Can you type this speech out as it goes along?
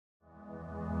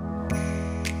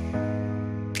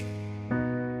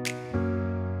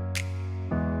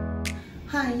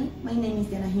Hi, my name is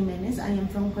Diana Jimenez. I am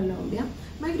from Colombia.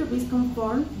 My group is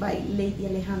conformed by Lady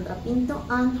Alejandra Pinto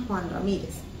and Juan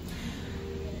Ramirez.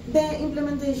 The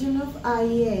implementation of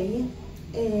IEA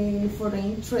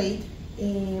foreign trade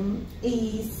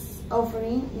is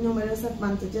offering numerous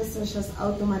advantages such as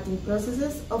automating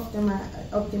processes,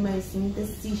 optimizing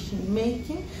decision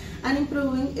making, and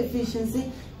improving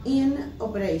efficiency in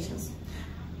operations.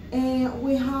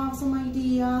 We have some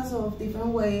ideas of different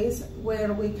ways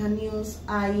where we can use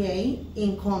IEA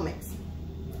in Comex.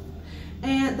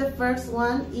 The first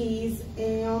one is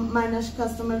manage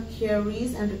customer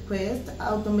queries and requests,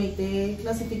 automate the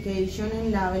classification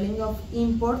and labeling of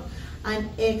import and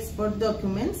export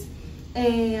documents.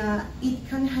 It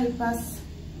can help us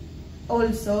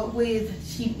also with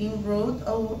shipping route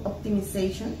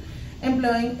optimization,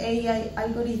 employing AI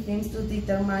algorithms to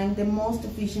determine the most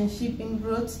efficient shipping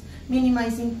routes,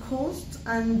 minimizing costs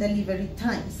and delivery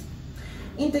times.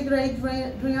 Integrate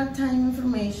real-time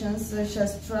information such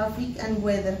as traffic and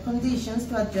weather conditions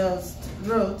to adjust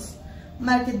routes,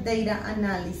 market data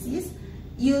analysis,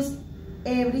 use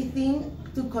everything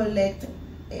to collect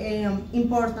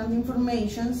important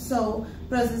information so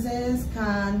processes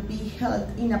can be held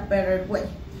in a better way.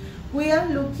 We are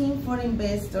looking for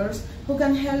investors who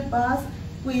can help us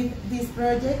with this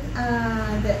project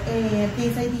and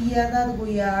this idea that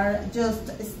we are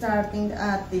just starting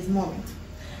at this moment.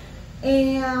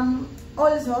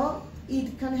 Also,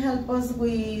 it can help us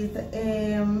with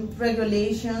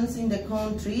regulations in the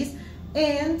countries,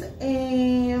 and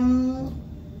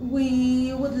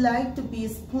we would like to be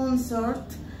sponsored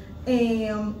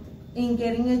in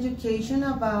getting education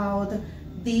about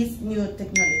these new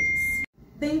technologies.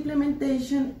 The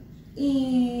implementation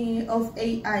of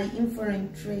AI in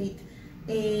foreign trade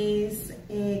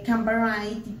can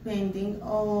vary depending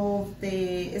on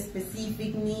the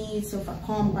specific needs of a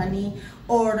company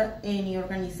or any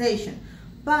organization,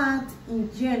 but in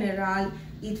general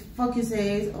it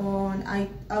focuses on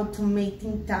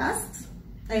automating tasks.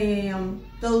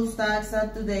 Those tasks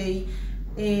that today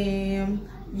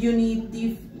you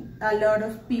need a lot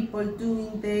of people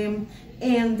doing them,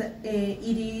 and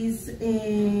it is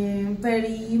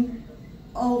very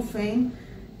often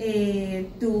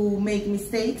to make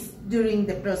mistakes during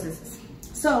the processes.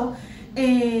 So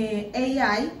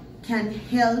AI can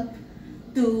help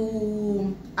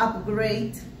to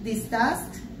upgrade this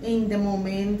task in the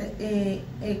moment,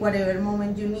 whatever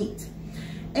moment you need.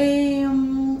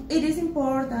 It is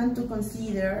important to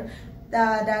consider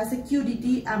data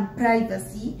security and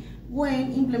privacy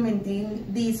when implementing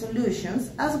these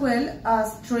solutions, as well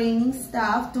as training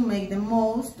staff to make the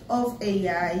most of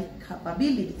AI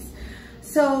capabilities.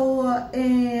 So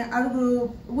our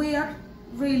group, we are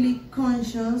really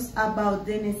conscious about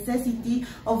the necessity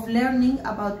of learning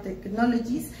about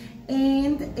technologies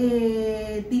and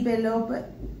develop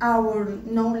our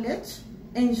knowledge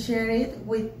and share it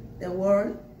with the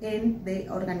world and the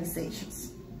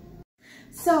organizations.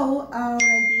 So our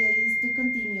idea is to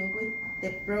continue with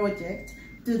the project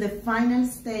to the final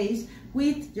stage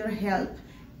with your help,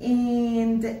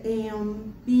 and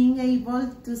being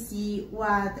able to see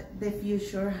what the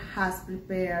future has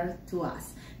prepared to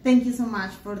us. Thank you so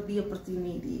much for the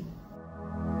opportunity.